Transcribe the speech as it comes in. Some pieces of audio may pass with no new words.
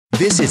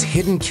This is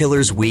Hidden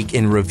Killers Week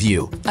in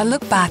Review. A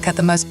look back at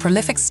the most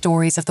prolific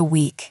stories of the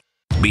week.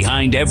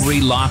 Behind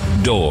every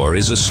locked door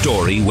is a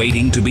story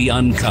waiting to be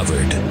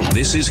uncovered.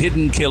 This is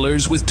Hidden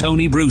Killers with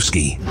Tony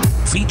Brueski,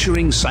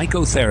 featuring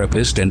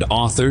psychotherapist and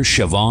author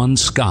Siobhan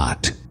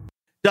Scott.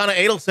 Donna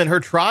Adelson, her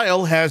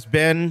trial has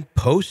been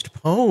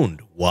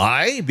postponed.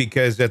 Why?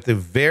 Because at the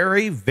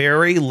very,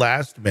 very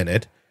last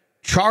minute,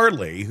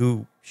 Charlie,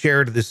 who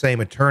shared the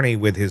same attorney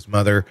with his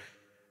mother,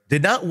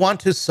 did not want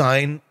to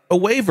sign a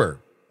waiver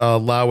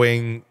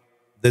allowing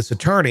this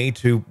attorney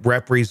to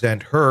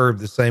represent her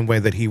the same way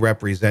that he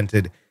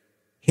represented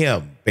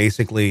him,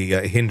 basically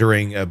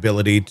hindering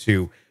ability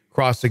to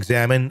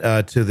cross-examine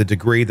to the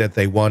degree that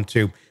they want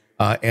to,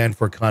 and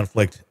for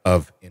conflict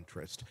of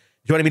interest.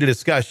 Joining me to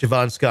discuss,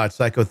 Siobhan Scott,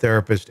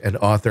 psychotherapist and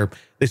author.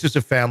 This is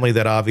a family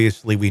that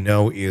obviously we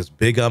know is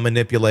big on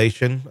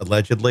manipulation,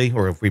 allegedly,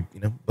 or if we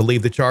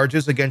believe the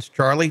charges against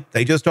Charlie,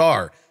 they just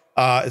are.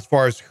 As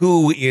far as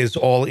who is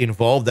all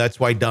involved, that's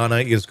why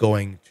Donna is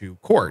going to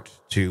court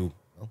to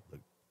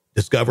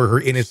discover her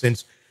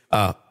innocence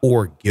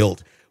or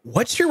guilt.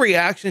 What's your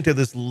reaction to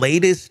this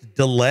latest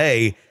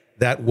delay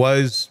that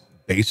was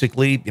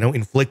basically,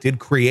 inflicted,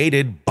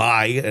 created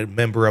by a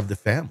member of the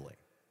family?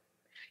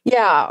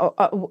 Yeah.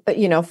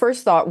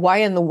 First thought, why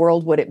in the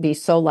world would it be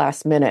so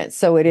last minute?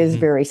 So it is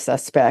very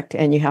suspect.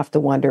 And you have to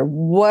wonder,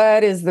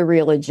 what is the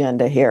real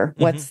agenda here?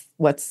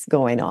 What's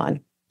going on?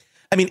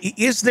 I mean,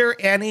 is there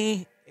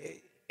any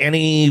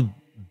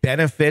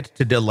benefit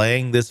to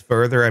delaying this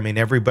further? I mean,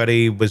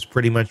 everybody was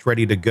pretty much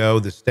ready to go.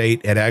 The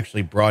state had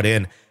actually brought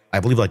in, I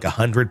believe, like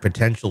 100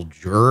 potential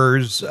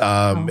jurors,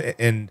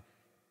 and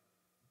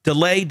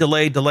delay.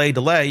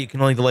 You can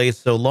only delay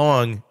so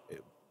long.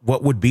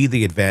 What would be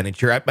the advantage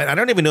here? I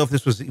don't even know if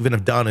this was even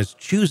of Donna's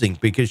choosing,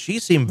 because she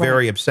seemed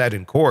very upset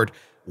in court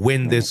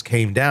when this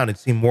came down. It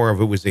seemed more of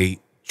it was a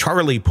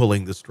Charlie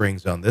pulling the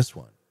strings on this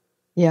one.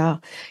 Yeah.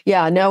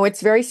 No,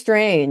 it's very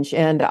strange.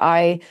 And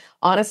I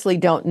honestly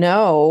don't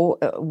know,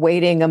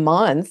 waiting a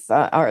month,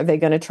 are they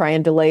going to try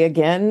and delay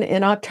again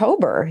in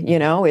October?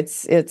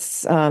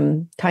 It's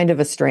kind of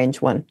a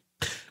strange one.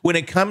 When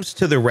it comes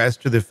to the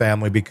rest of the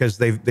family, because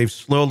they've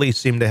slowly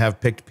seemed to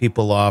have picked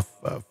people off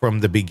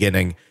from the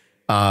beginning,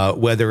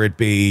 whether it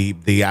be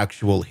the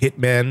actual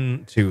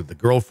hitman to the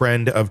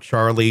girlfriend of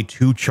Charlie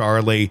to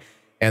Charlie.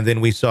 And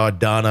then we saw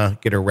Donna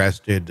get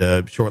arrested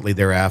shortly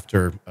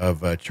thereafter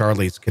of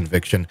Charlie's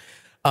conviction.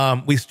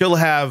 We still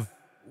have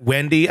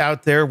Wendy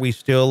out there. We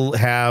still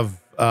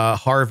have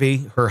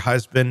Harvey, her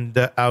husband,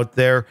 out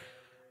there.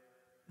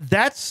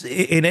 That's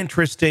an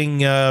interesting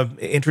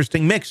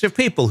mix of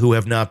people who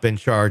have not been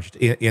charged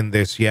in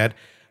this yet.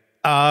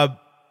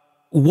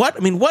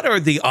 What are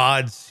the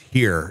odds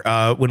here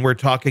when we're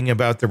talking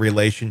about the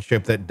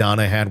relationship that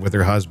Donna had with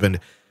her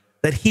husband,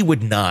 that he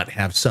would not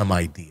have some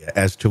idea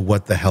as to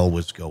what the hell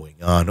was going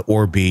on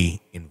or be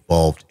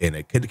involved in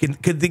it?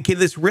 Could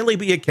this really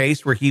be a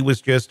case where he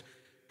was just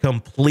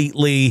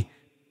completely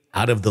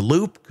out of the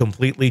loop,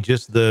 completely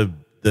just the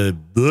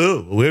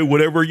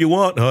whatever you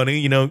want, honey,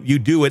 you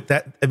do it?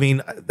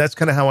 That's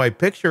kind of how I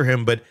picture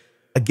him. But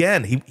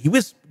again, he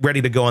was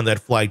ready to go on that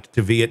flight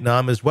to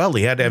Vietnam as well.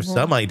 He had to have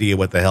some idea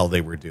what the hell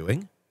they were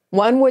doing.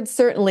 One would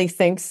certainly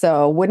think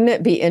so. Wouldn't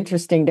it be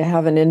interesting to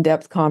have an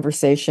in-depth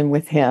conversation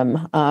with him?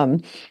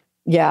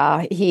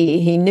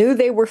 He knew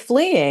they were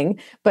fleeing,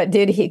 but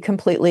did he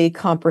completely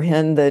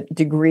comprehend the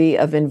degree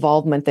of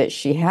involvement that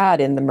she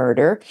had in the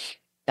murder?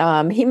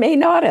 He may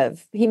not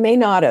have. He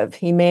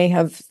may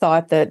have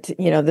thought that,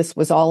 this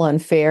was all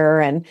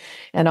unfair. And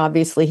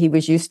obviously he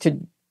was used to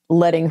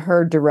letting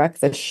her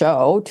direct the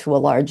show to a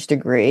large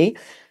degree.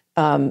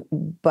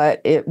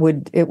 But it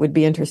would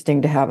be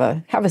interesting to have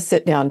a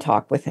sit down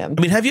talk with him.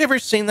 I mean, have you ever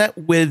seen that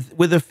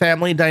with a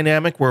family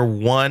dynamic where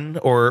one,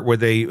 or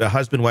with a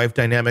husband-wife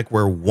dynamic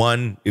where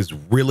one is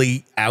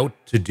really out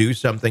to do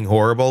something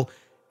horrible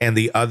and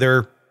the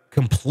other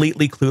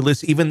completely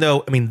clueless, even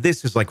though,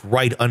 this is like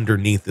right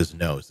underneath his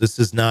nose. This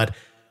is not,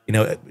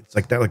 it's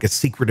like that, like a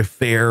secret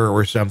affair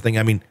or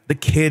something. The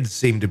kids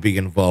seem to be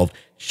involved.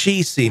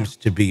 She seems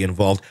to be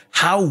involved.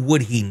 How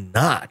would he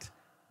not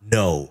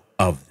know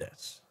of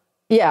this?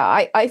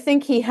 Yeah, I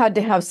think he had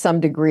to have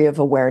some degree of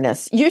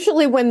awareness.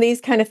 Usually when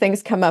these kind of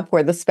things come up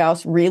where the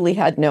spouse really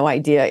had no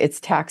idea, it's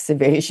tax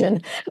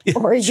evasion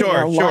or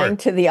lying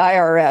to the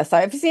IRS.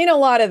 I've seen a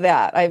lot of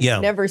that. I've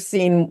never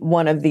seen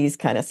one of these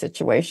kind of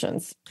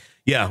situations.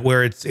 Yeah,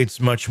 where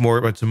it's much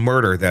more, it's a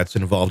murder that's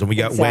involved. And we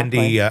got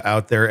Wendy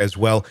out there as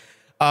well.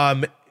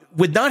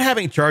 With not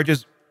having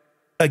charges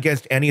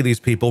against any of these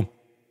people,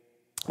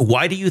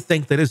 why do you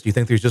think that is? Do you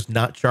think there's just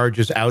not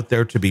charges out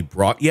there to be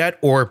brought yet?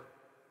 Or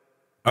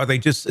are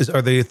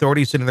the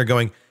authorities sitting there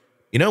going,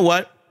 you know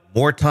what?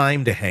 More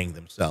time to hang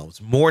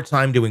themselves, more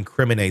time to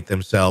incriminate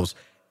themselves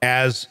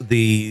as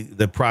the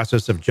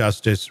process of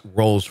justice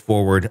rolls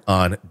forward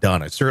on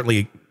Donna?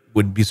 Certainly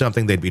would be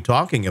something they'd be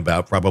talking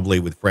about,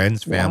 probably with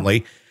friends,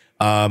 family.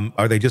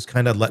 Are they just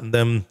kind of letting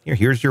them,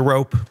 here's your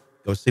rope,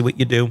 go see what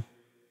you do?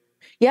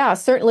 Yeah,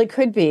 certainly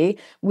could be.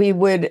 We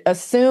would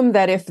assume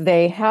that if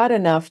they had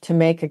enough to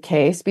make a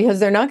case, because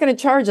they're not going to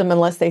charge them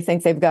unless they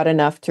think they've got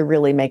enough to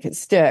really make it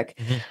stick.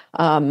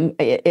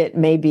 It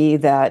may be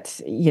that,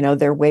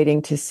 they're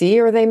waiting to see,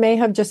 or they may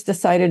have just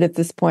decided at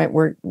this point,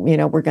 we're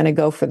going to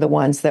go for the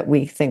ones that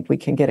we think we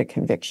can get a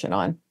conviction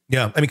on.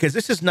 Yeah, I mean, because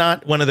this is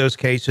not one of those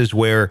cases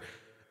where,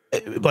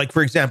 like,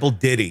 for example,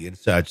 Diddy and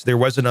such, there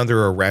wasn't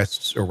other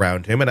arrests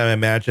around him. And I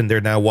imagine they're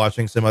now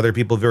watching some other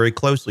people very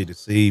closely to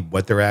see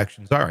what their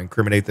actions are,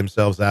 incriminate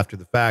themselves after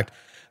the fact.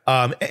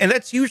 And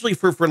that's usually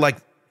for like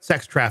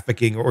sex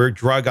trafficking or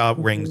drug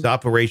rings,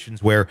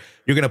 operations where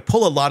you're going to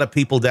pull a lot of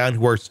people down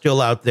who are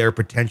still out there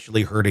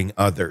potentially hurting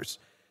others.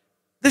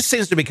 This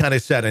seems to be kind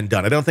of said and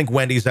done. I don't think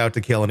Wendy's out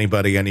to kill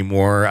anybody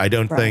anymore. I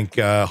don't think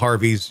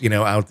Harvey's,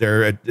 out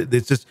there.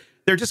 It's just,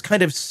 they're just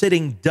kind of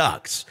sitting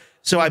ducks.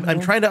 So I'm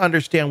trying to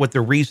understand what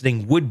the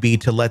reasoning would be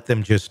to let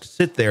them just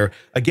sit there,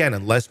 again,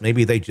 unless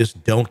maybe they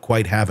just don't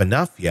quite have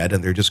enough yet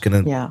and they're just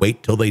going to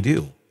wait till they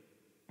do.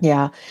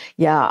 Yeah.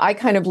 I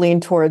kind of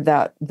lean toward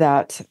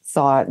that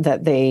thought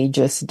that they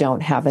just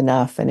don't have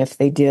enough. And if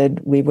they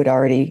did, we would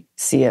already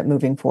see it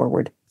moving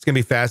forward. It's going to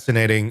be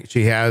fascinating.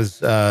 She has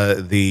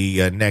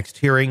the next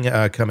hearing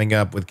coming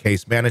up with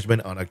case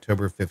management on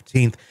October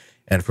 15th.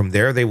 And from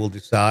there, they will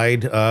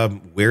decide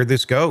where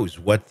this goes,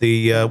 what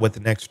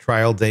the next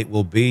trial date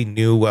will be.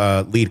 New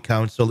lead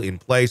counsel in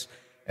place,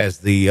 as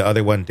the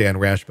other one, Dan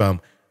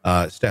Rashbaum,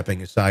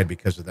 stepping aside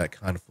because of that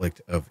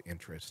conflict of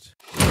interest.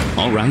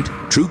 All right,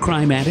 true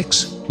crime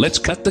addicts, let's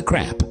cut the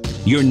crap.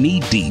 You're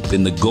knee-deep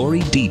in the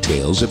gory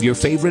details of your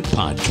favorite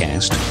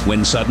podcast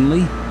when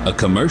suddenly a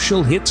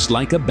commercial hits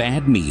like a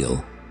bad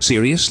meal.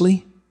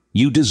 Seriously?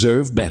 You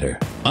deserve better.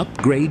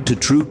 Upgrade to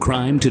True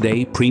Crime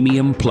Today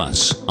Premium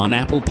Plus on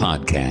Apple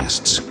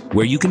Podcasts,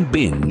 where you can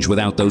binge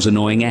without those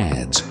annoying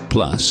ads.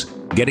 Plus,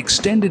 get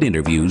extended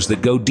interviews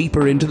that go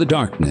deeper into the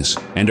darkness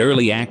and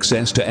early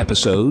access to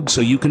episodes so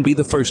you can be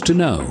the first to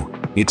know.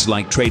 It's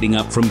like trading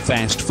up from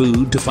fast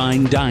food to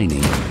fine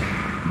dining,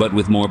 but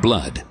with more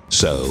blood.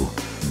 So,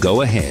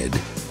 go ahead.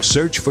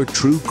 Search for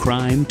True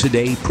Crime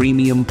Today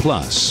Premium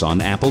Plus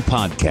on Apple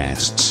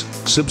Podcasts.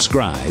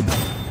 Subscribe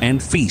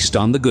and feast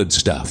on the good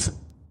stuff.